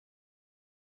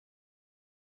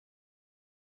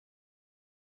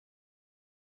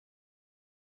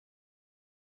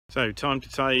So time to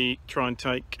try and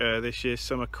take this year's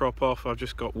summer crop off. I've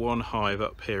just got one hive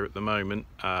up here at the moment.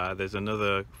 There's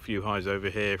another few hives over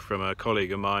here from a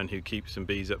colleague of mine who keeps some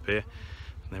bees up here.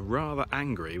 And they're rather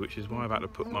angry, which is why I've had to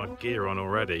put my gear on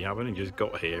already. I've only just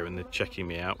got here and they're checking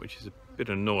me out, which is a bit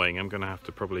annoying. I'm going to have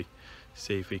to probably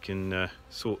see if we can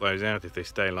sort those out if they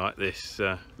stay like this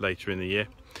later in the year.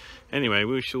 Anyway,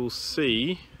 we shall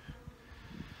see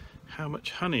how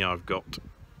much honey I've got.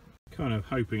 Kind of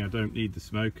hoping I don't need the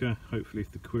smoker. Hopefully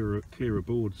if the clearer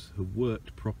boards have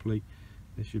worked properly,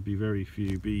 there should be very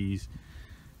few bees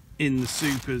in the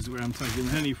supers where I'm taking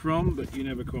the honey from, but you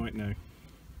never quite know.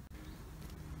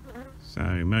 So,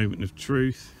 moment of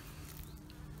truth.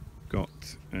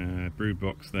 Got a brood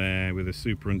box there with a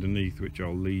super underneath, which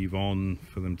I'll leave on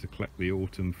for them to collect the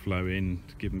autumn flow in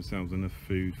to give themselves enough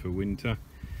food for winter.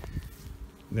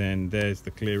 Then there's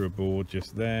the clearer board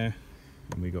just there.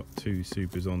 And we got two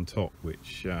supers on top,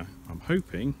 which I'm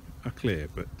hoping are clear,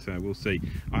 but we'll see.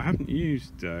 I haven't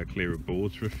used clearer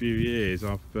boards for a few years.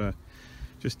 I've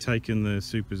just taken the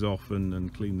supers off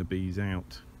and cleaned the bees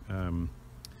out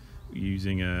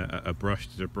using a brush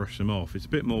to brush them off. It's a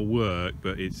bit more work,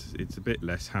 but it's a bit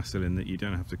less hassle in that you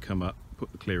don't have to come up,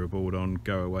 put the clearer board on,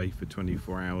 go away for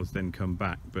 24 hours, then come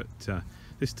back. But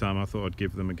this time I thought I'd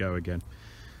give them a go again.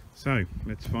 So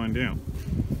let's find out.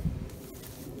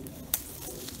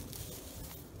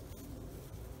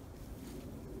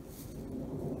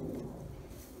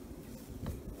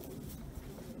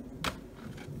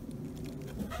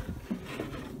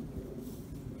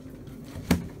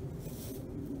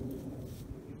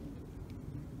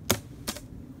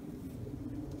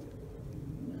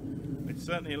 It's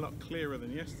certainly a lot clearer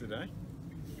than yesterday.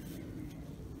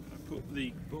 I put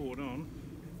the board on.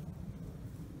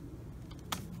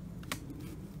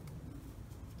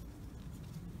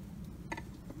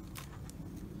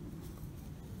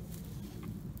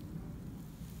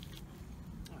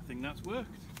 I think that's worked.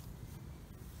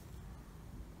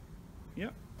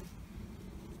 Yep.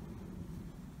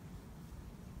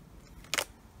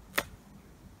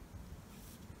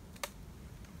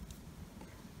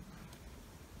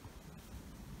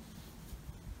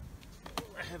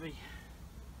 Heavy.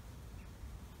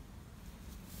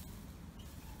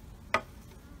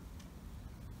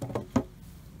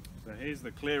 So here's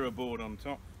the clearer board on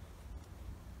top.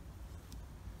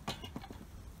 It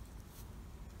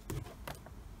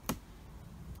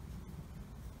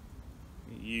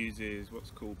uses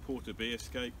what's called porter bee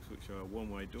escapes, which are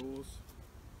one-way doors.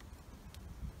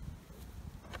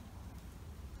 You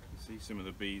can see some of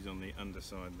the bees on the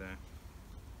underside there.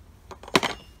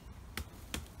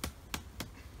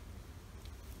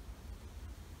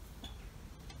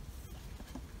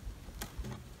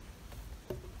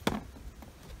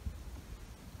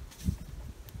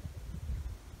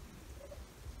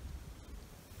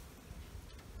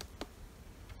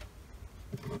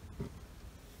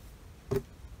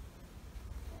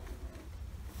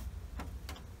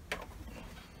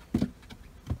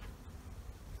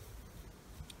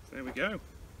 There we go.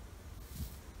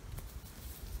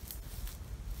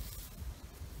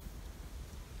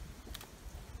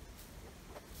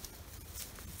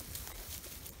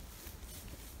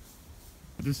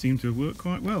 It does seem to have worked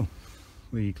quite well.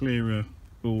 The clearer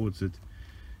boards had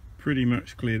pretty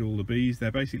much cleared all the bees.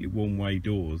 They're basically one-way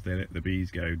doors. They let the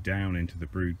bees go down into the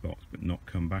brood box but not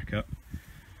come back up.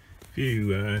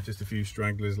 Just a few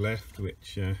stragglers left,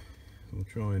 which I'll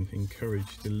try and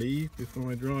encourage to leave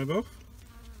before I drive off.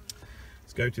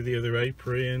 Let's go to the other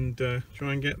apiary and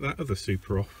try and get that other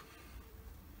super off.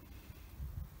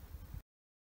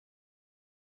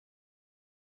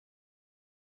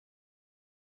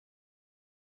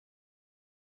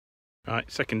 Right,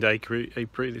 second apiary.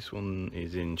 This one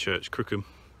is in Church Crookham,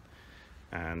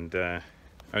 and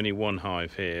only one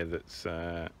hive here that's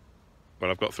well,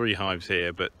 I've got three hives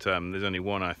here, but there's only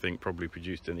one I think probably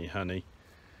produced any honey.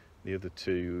 The other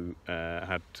two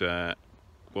had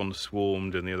one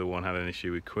swarmed and the other one had an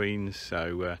issue with queens.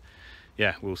 So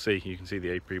yeah, we'll see. You can see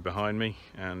the apiary behind me,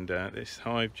 and this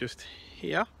hive just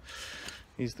here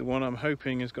is the one I'm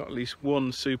hoping has got at least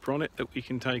one super on it that we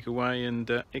can take away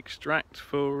and extract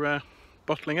for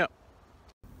bottling up.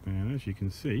 And as you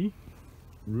can see,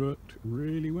 worked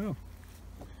really well.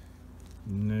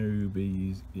 No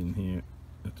bees in here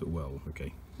at all. Well,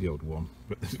 okay, the odd one,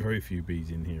 but there's very few bees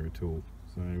in here at all.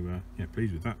 So yeah,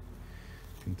 pleased with that.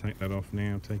 Can take that off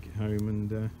now, take it home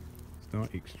and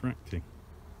start extracting.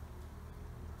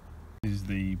 This is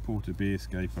the porter bee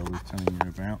escape I was telling you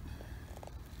about.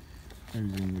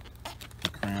 Goes in the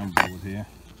crown board here,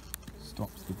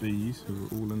 stops the bees who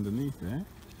are all underneath there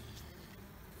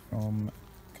from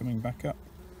coming back up.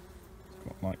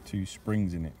 got like two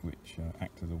springs in it which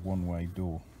act as a one-way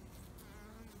door.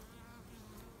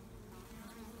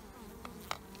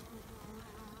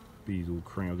 Bees all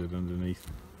crowded underneath.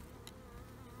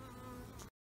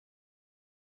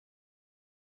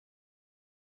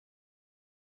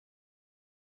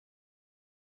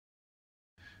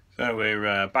 So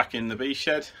we're back in the bee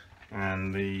shed,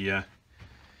 and the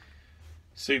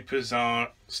supers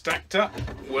are stacked up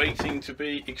waiting to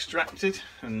be extracted,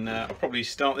 and I'll probably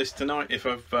start this tonight if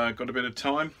I've got a bit of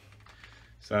time.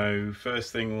 So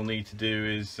first thing we'll need to do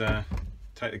is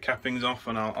take the cappings off,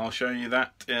 and I'll show you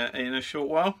that in a short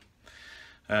while.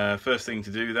 First thing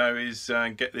to do though is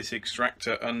get this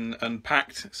extractor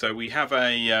unpacked. So we have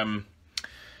an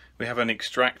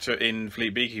extractor in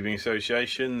Fleet Beekeeping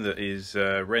Association that is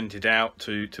rented out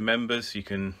to members. You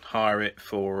can hire it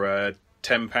for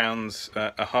 £10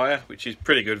 a hire, which is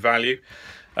pretty good value.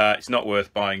 It's not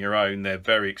worth buying your own. They're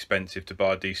very expensive to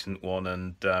buy a decent one,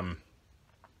 and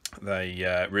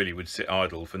they really would sit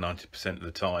idle for 90% of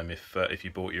the time if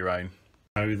you bought your own.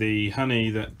 So the honey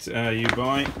that you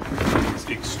buy is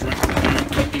extracted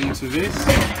out into this.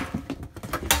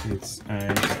 It's just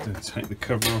going to take the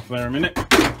cover off there a minute.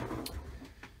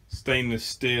 Stainless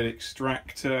steel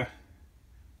extractor,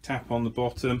 tap on the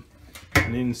bottom,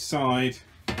 and inside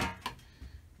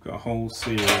got a whole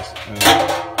series of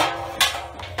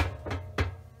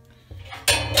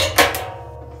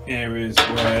areas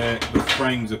where the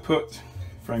frames are put.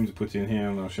 Frames are put in here,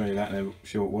 and I'll show you that in a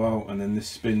short while. And then this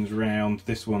spins round.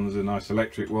 This one's a nice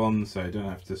electric one, so you don't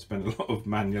have to spend a lot of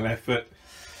manual effort.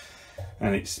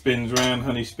 And it spins round,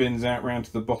 honey spins out round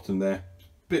to the bottom there.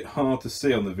 Bit hard to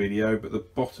see on the video, but the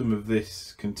bottom of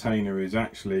this container is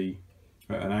actually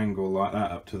at an angle like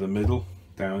that up to the middle,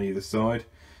 down either side.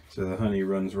 So the honey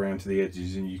runs around to the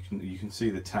edges, and you can see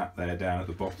the tap there down at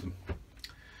the bottom.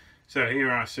 So here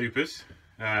are our supers.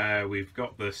 We've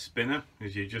got the spinner,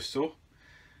 as you just saw.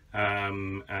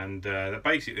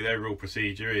 Basically their real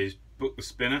procedure is book the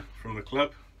spinner from the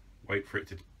club, wait for it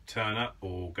to turn up,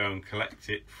 or go and collect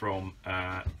it from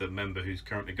the member who's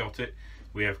currently got it.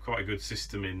 We have quite a good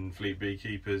system in Fleet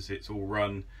Beekeepers. It's all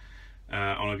run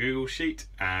on a Google sheet,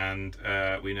 and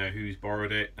we know who's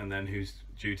borrowed it and then who's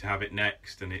due to have it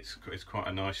next, and it's quite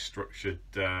a nice structured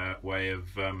way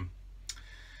of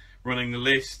running the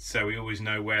list. So we always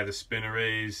know where the spinner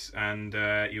is, and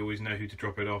you always know who to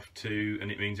drop it off to,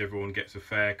 and it means everyone gets a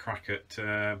fair crack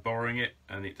at borrowing it,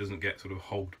 and it doesn't get sort of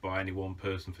hogged by any one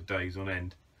person for days on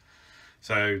end.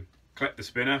 So collect the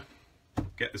spinner,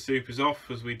 get the supers off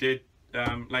as we did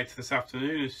later this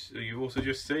afternoon, as you've also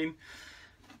just seen.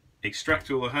 Extract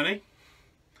all the honey,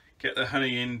 get the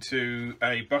honey into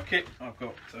a bucket. I've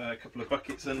got a couple of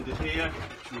buckets under here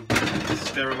which will be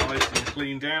sterilised and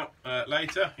cleaned out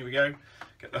later. Here we go.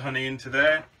 Get the honey into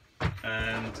there,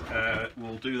 and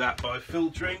we'll do that by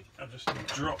filtering. I've just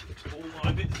dropped all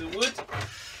my bits of wood,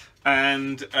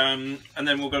 and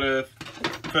then we'll go to,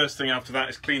 first thing after that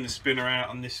is clean the spinner out,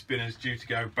 and this spinner is due to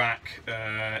go back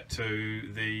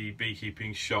to the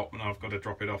beekeeping shop, and I've got to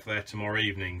drop it off there tomorrow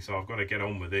evening. So I've got to get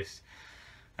on with this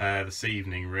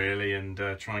evening really, and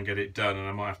try and get it done, and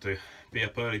I might have to be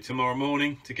up early tomorrow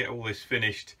morning to get all this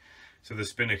finished so the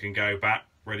spinner can go back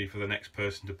ready for the next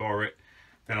person to borrow it.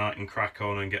 Then I can crack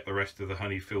on and get the rest of the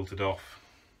honey filtered off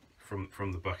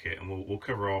from the bucket, and we'll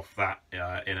cover off that in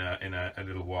a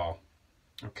little while.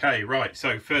 Okay, right,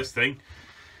 so first thing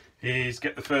is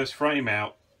get the first frame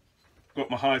out. Got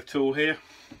my hive tool here.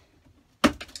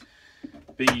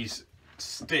 Bees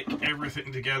stick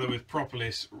everything together with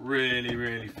propolis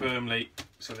really firmly,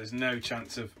 so there's no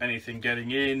chance of anything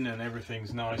getting in, and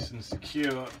everything's nice and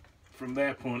secure from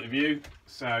their point of view.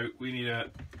 So we need a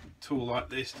tool like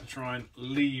this to try and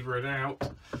lever it out.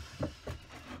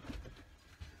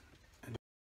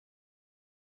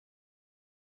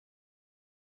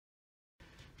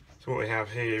 So what we have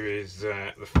here is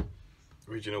the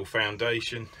original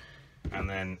foundation, and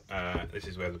then this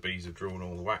is where the bees have drawn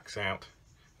all the wax out.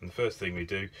 And the first thing we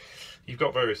do, you've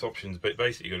got various options, but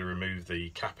basically you've got to remove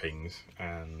the cappings,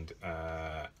 and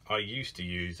I used to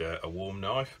use a warm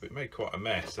knife, but it made quite a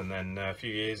mess. And then a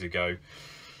few years ago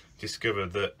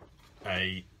discovered that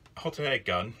a hot air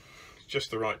gun, just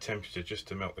the right temperature just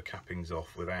to melt the cappings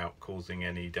off without causing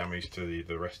any damage to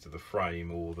the rest of the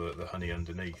frame or the honey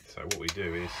underneath. So what we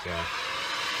do is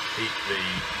heat the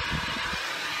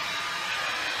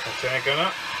hot air gun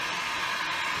up,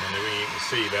 and then you can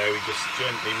see there we just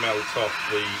gently melt off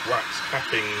the wax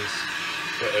cappings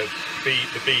that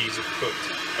the bees have put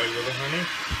over the honey,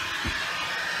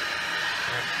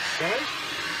 like so.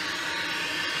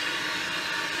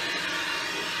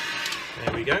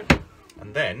 There we go.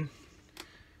 And then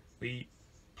we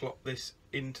plop this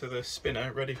into the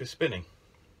spinner ready for spinning.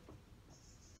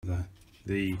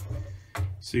 The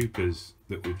supers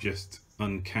that we've just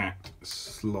uncapped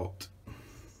slot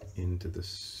into the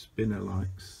spinner like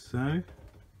so.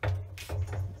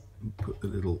 Put the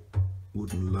little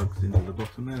wooden lugs into the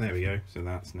bottom there we go, so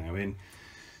that's now in.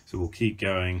 So we'll keep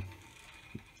going,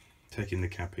 taking the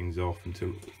cappings off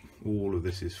until all of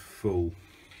this is full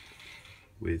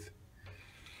with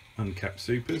uncapped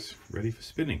supers ready for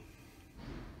spinning.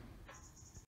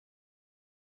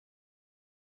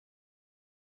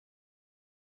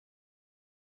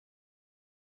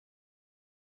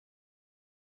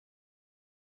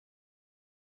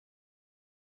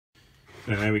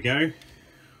 So there we go.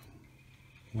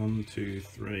 1, 2,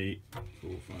 3,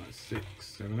 4, 5, 6,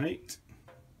 7, 8.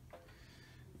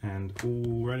 And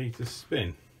all ready to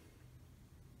spin.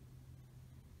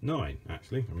 9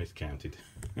 actually, I miscounted.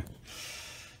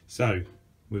 So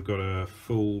we've got a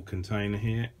full container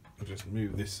here. I'll just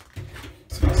move this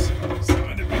to the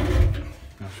side a bit.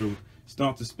 I shall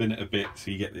start to spin it a bit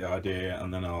so you get the idea,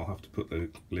 and then I'll have to put the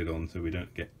lid on so we don't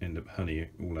end up honey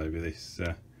all over this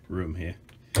room here.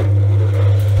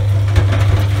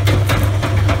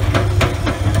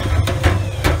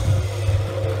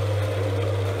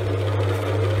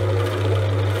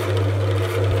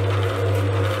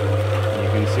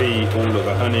 See all of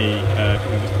the honey, can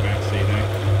we just about see there,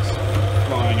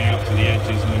 flying out to the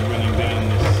edges and then running down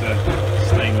this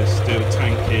stainless steel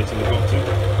tank here to the bottom.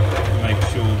 Make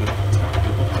sure the tap at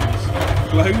the bottom is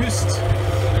closed.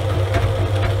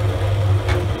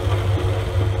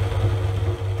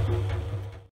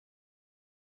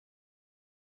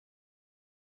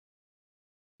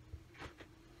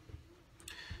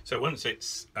 So once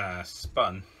it's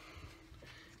spun,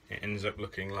 it ends up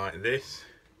looking like this.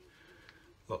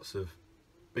 Lots of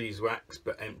beeswax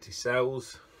but empty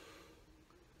cells.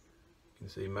 You can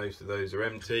see most of those are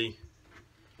empty.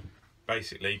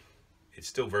 Basically it's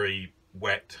still very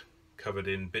wet, covered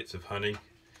in bits of honey.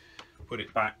 Put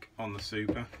it back on the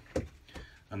super,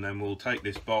 and then we'll take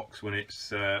this box when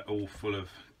it's all full of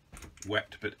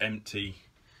wet but empty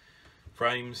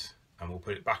frames, and we'll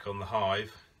put it back on the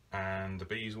hive, and the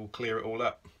bees will clear it all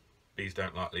up. Bees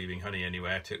don't like leaving honey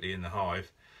anywhere, particularly in the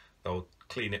hive. They'll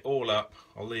clean it all up.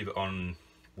 I'll leave it on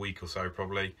a week or so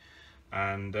probably,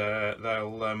 and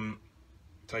they'll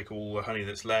take all the honey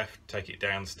that's left, take it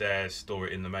downstairs, store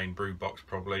it in the main brood box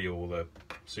probably, or the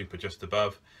super just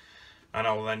above, and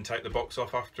I'll then take the box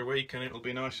off after a week and it'll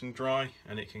be nice and dry,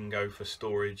 and it can go for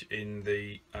storage in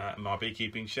the my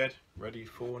beekeeping shed, ready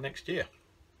for next year.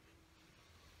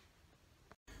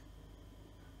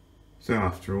 So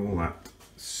after all that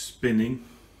spinning,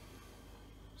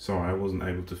 sorry I wasn't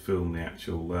able to film the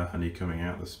actual honey coming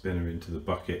out the spinner into the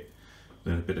bucket.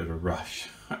 Then a bit of a rush,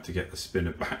 had to get the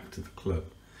spinner back to the club.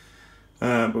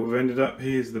 But we've ended up,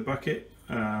 here's the bucket.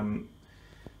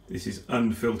 This is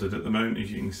unfiltered at the moment.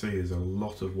 As you can see, there's a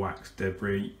lot of wax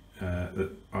debris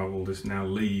that I will just now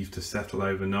leave to settle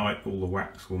overnight. All the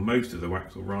wax, or most of the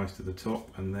wax, will rise to the top,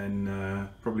 and then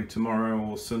probably tomorrow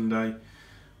or Sunday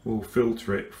we'll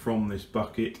filter it from this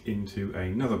bucket into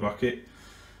another bucket.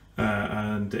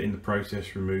 And in the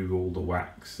process remove all the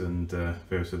wax and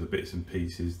various other bits and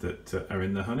pieces that are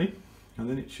in the honey, and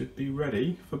then it should be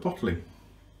ready for bottling.